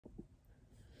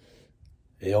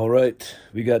Hey, all right.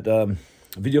 We got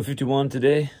video 51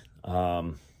 today,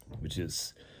 which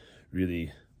is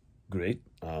really great.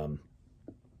 I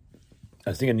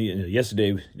was thinking,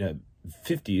 yesterday,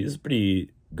 50 is a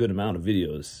pretty good amount of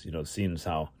videos, seeing as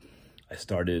how I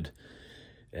started.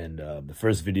 And the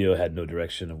first video had no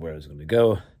direction of where I was going to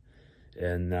go.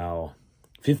 And now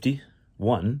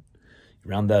 51,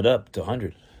 round that up to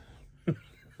 100.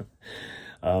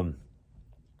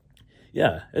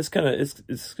 Yeah, it's kind of,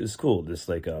 it's cool. Just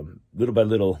like, little by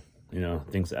little,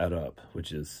 things add up,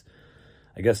 which is,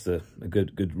 I guess, a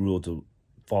good rule to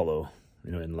follow,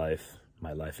 in life,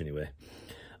 my life anyway.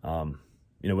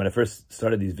 When I first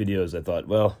started these videos, I thought,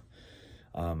 well,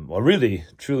 really,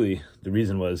 truly, the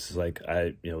reason was like,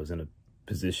 I, was in a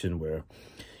position where,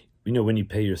 when you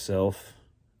pay yourself,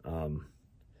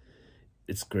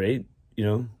 it's great.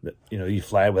 You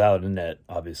fly without a net,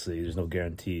 obviously. There's no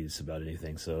guarantees about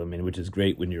anything. So, I mean, which is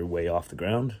great when you're way off the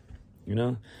ground,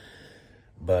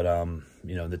 But,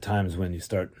 the times when you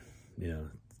start,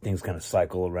 things kind of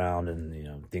cycle around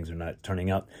and, things are not turning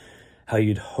out how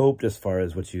you'd hoped as far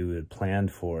as what you had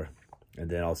planned for. And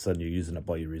then all of a sudden you're using up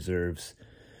all your reserves.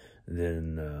 And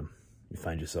then you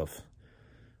find yourself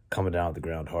coming down off the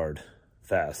ground hard,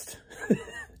 fast.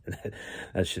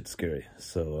 That shit's scary.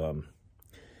 So,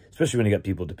 especially when you got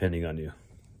people depending on you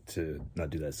to not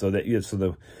do that. So the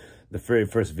very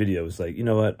first video was like, you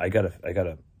know what, I gotta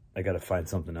find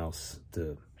something else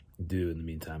to do in the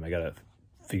meantime. I gotta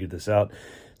figure this out.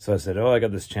 So I said, oh, I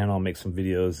got this channel, I'll make some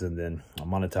videos and then I'll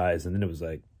monetize. And then it was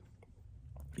like,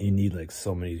 you need like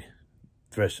so many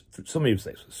like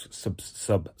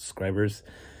subscribers,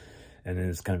 and then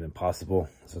it's kind of impossible.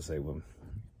 So I say, well,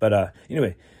 but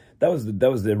anyway, that was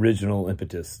the original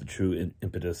impetus. The true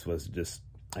impetus was just,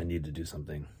 I need to do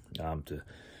something to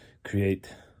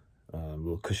create a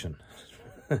little cushion.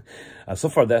 So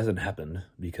far that hasn't happened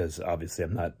because obviously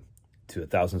I'm not to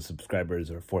 1,000 subscribers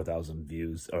or 4,000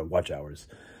 views or watch hours.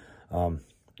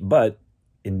 But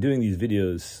in doing these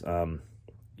videos,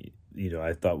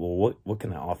 I thought, well, what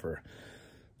can I offer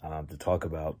to talk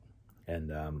about?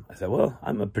 And I said, well,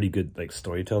 I'm a pretty good like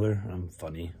storyteller. I'm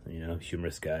funny,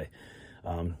 humorous guy.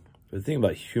 But the thing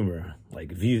about humor,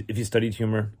 like if you studied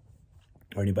humor,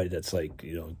 or anybody that's like,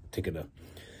 taking a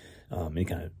any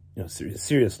kind of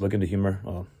serious look into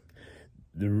humor,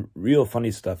 the real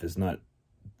funny stuff is not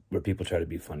where people try to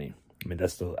be funny. I mean, I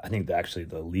think actually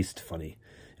the least funny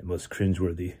and most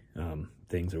cringeworthy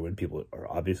things are when people are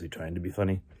obviously trying to be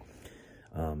funny.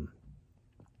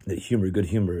 Good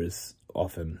humor is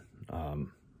often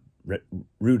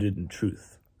rooted in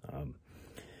truth.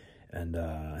 And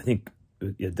I think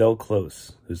Del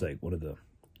Close, who's like one of the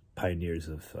pioneers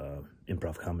of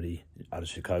improv comedy out of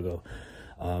Chicago,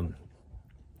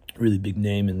 really big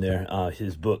name in there.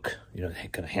 His book,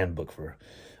 kind of handbook for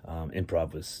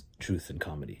improv was Truth and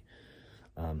Comedy,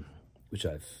 which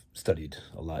I've studied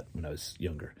a lot when I was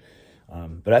younger.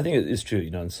 But I think it is true,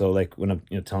 and so like when I'm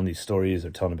telling these stories or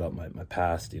telling about my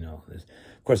past,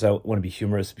 of course I want to be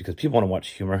humorous because people want to watch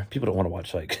humor. People don't want to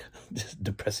watch like just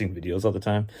depressing videos all the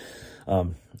time.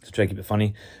 So try to keep it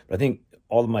funny. But I think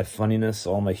all of my funniness,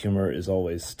 all my humor is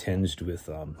always tinged with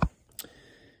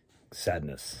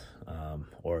sadness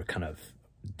or kind of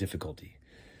difficulty.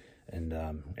 And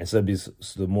so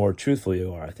the more truthful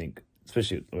you are, I think,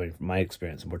 especially from my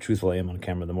experience, the more truthful I am on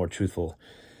camera, the more truthful,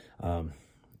 I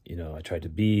try to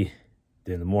be,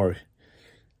 then the more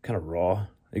kind of raw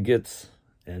it gets.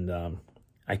 And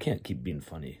I can't keep being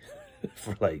funny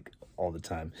for like all the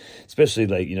time, especially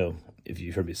like, if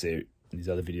you've heard me say these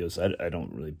other videos, I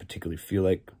don't really particularly feel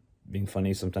like being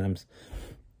funny sometimes,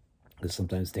 because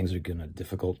sometimes things are kind of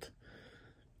difficult.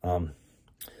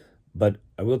 But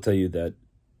I will tell you that,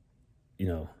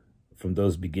 from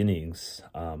those beginnings,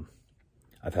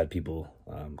 I've had people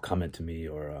comment to me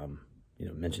or,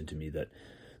 mention to me that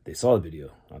they saw the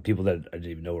video. People that I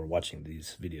didn't even know were watching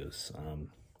these videos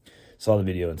saw the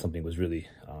video and something was really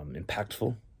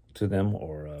impactful to them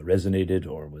or resonated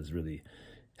or was really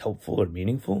helpful or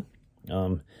meaningful.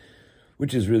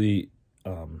 Which is really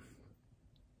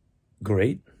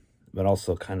great, but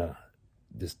also kind of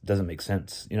just doesn't make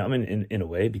sense. I mean, in a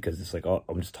way, because it's like, oh,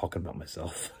 I'm just talking about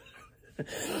myself,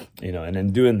 and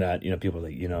then doing that, people are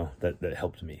like, that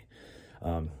helped me.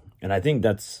 And I think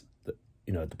that's,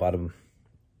 at the bottom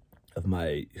of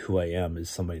who I am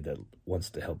is somebody that wants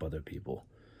to help other people,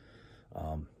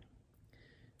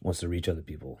 wants to reach other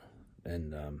people.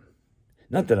 And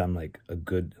not that I'm like a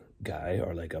good guy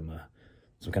or like I'm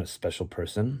some kind of special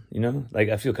person, like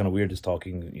I feel kind of weird just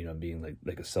talking, being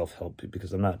like a self-help,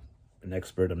 because I'm not an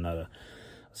expert. I'm not a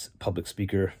public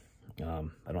speaker.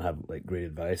 I don't have like great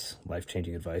advice,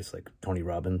 life-changing advice like Tony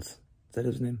Robbins Is that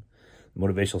his name?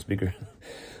 Motivational speaker.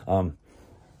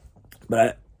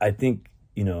 But I think,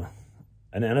 you know,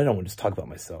 and I don't want to just talk about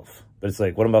myself, but it's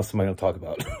like, what else am I going to talk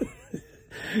about?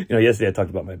 You know, yesterday I talked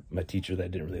about my teacher that I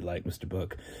didn't really like, Mr.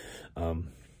 Book.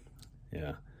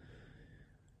 Yeah.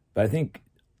 But I think,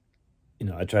 you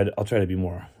know, I'll try to be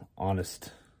more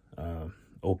honest,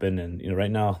 open, and, you know,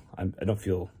 right now I don't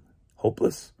feel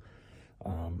hopeless.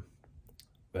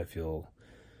 I feel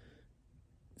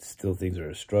still things are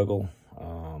a struggle,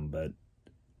 but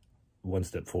one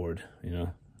step forward, you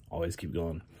know, always keep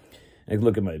going. And I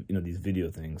look at my, you know, these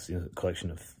video things, you know, a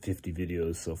collection of 50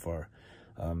 videos so far,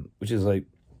 which is like,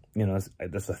 you know,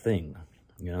 that's a thing,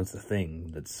 you know, it's a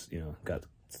thing that's, you know, got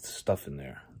stuff in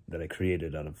there that I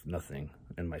created out of nothing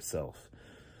and myself.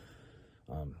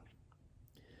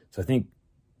 So I think,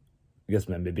 I guess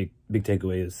my big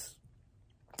takeaway is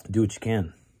do what you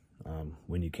can,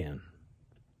 when you can.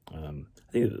 I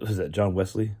think it was that John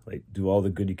Wesley, like, do all the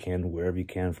good you can wherever you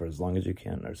can for as long as you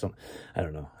can, or something. I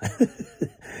don't know.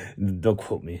 Don't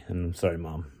quote me. And I'm sorry,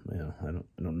 Mom. You know, I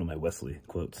don't know my Wesley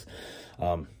quotes.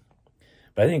 But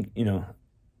I think, you know,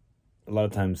 a lot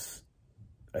of times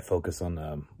I focus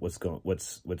on what's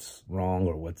wrong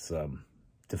or what's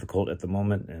difficult at the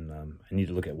moment, and I need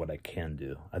to look at what I can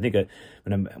do. I think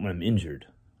when I'm injured,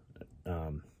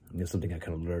 you know, something I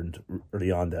kind of learned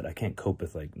early on, that I can't cope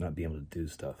with, like, not being able to do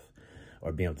stuff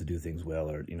or being able to do things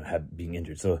well, or, you know, being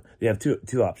injured. So you have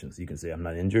two options. You can say, I'm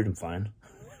not injured, I'm fine.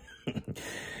 But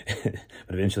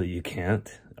eventually you can't,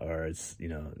 or it's, you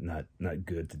know, not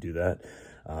good to do that.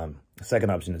 The second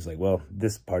option is like, well,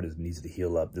 this part needs to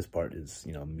heal up. This part is,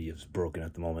 you know, me is broken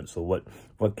at the moment. So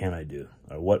what can I do?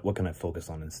 Or what can I focus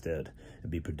on instead and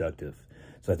be productive?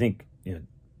 So I think, you know,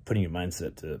 putting your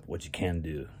mindset to what you can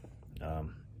do,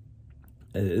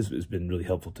 it's been really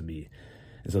helpful to me.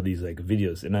 And so these, like,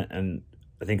 videos, and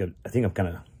I think I'm kind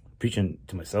of preaching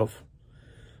to myself,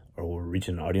 or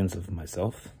reaching an audience of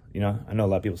myself. You know, I know a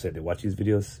lot of people say they watch these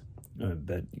videos,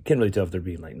 but you can't really tell if they're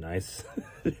being, like, nice.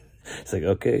 It's like,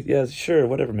 okay, yeah, sure,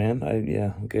 whatever, man.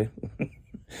 Yeah, okay.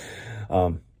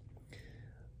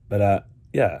 But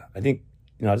yeah, I think,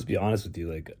 you know, I'll just be honest with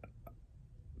you. Like,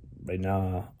 right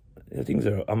now, you know, things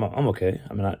are, I'm okay.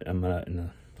 I'm not in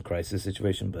a crisis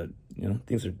situation, but, you know,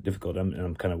 things are difficult.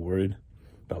 I'm kind of worried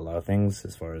about a lot of things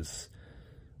as far as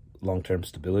long-term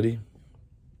stability.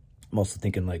 I'm also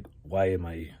thinking, like, why am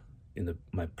I in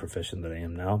my profession that I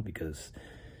am now? Because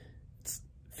it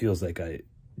feels like I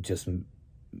just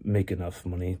make enough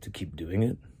money to keep doing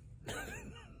it.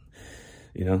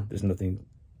 You know, there's nothing,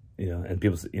 you know, and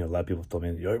people, you know, a lot of people told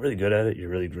me, you're really good at it, you're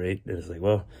really great. And it's like,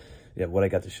 well, yeah, what I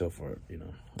got to show for it, you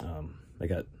know. I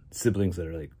got siblings that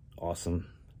are, like, awesome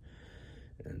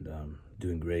and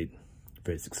doing great,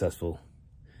 very successful.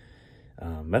 I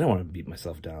don't want to beat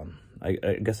myself down. I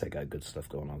guess I got good stuff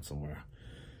going on somewhere.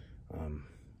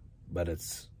 But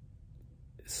it's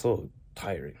so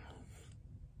tiring,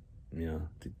 you know,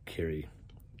 to carry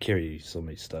so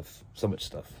much stuff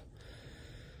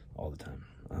all the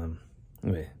time.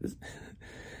 Anyway, this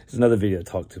is another video I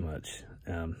talk too much.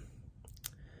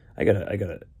 I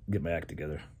gotta get my act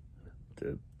together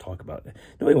to talk about it.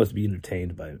 Nobody wants to be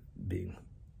entertained by being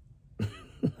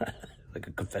like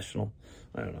a confessional.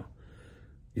 I don't know.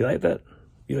 You like that?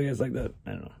 You guys like that?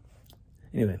 I don't know.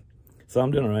 Anyway, so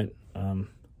I'm doing all right.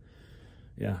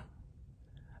 Yeah.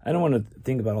 I don't want to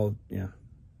think about all, yeah.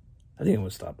 I think I'm going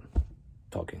to stop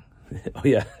talking. Oh,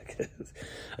 yeah.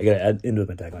 I got to add into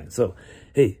my tagline. So,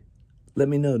 hey, let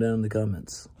me know down in the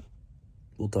comments.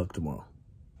 We'll talk tomorrow.